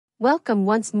Welcome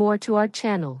once more to our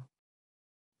channel.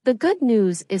 The good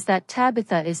news is that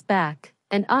Tabitha is back,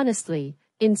 and honestly,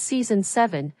 in Season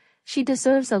 7, she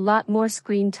deserves a lot more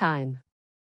screen time.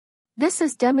 This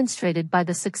is demonstrated by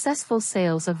the successful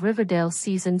sales of Riverdale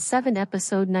Season 7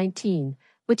 Episode 19,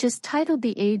 which is titled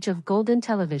The Age of Golden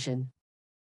Television.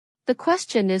 The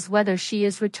question is whether she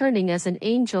is returning as an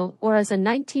angel or as a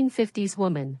 1950s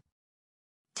woman.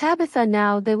 Tabitha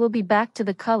now they will be back to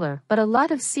the color, but a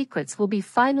lot of secrets will be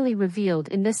finally revealed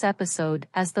in this episode,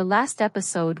 as the last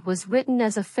episode was written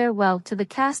as a farewell to the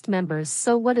cast members,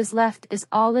 so what is left is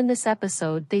all in this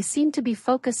episode. They seem to be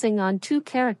focusing on two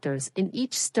characters in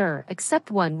each stir except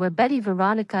one where Betty,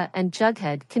 Veronica and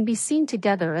Jughead can be seen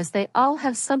together as they all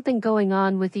have something going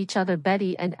on with each other.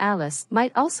 Betty and Alice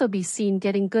might also be seen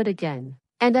getting good again,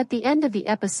 and at the end of the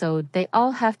episode they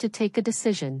all have to take a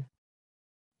decision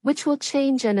which will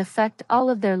change and affect all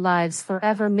of their lives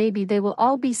forever. Maybe they will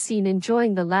all be seen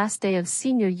enjoying the last day of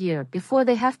senior year before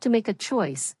they have to make a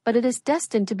choice, but it is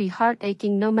destined to be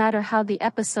heart-aching no matter how the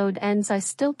episode ends. I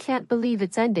still can't believe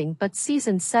it's ending, but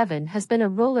Season 7 has been a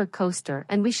roller coaster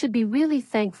and we should be really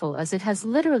thankful as it has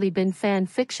literally been fan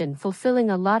fiction fulfilling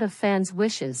a lot of fans'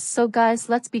 wishes. So guys,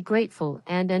 let's be grateful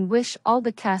and wish all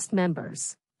the cast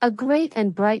members a great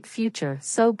and bright future.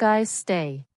 So guys,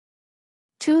 stay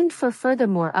tuned for further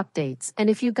more updates, and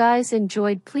if you guys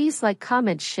enjoyed, please like,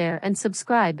 comment, share and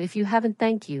subscribe if you haven't.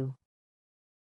 Thank you.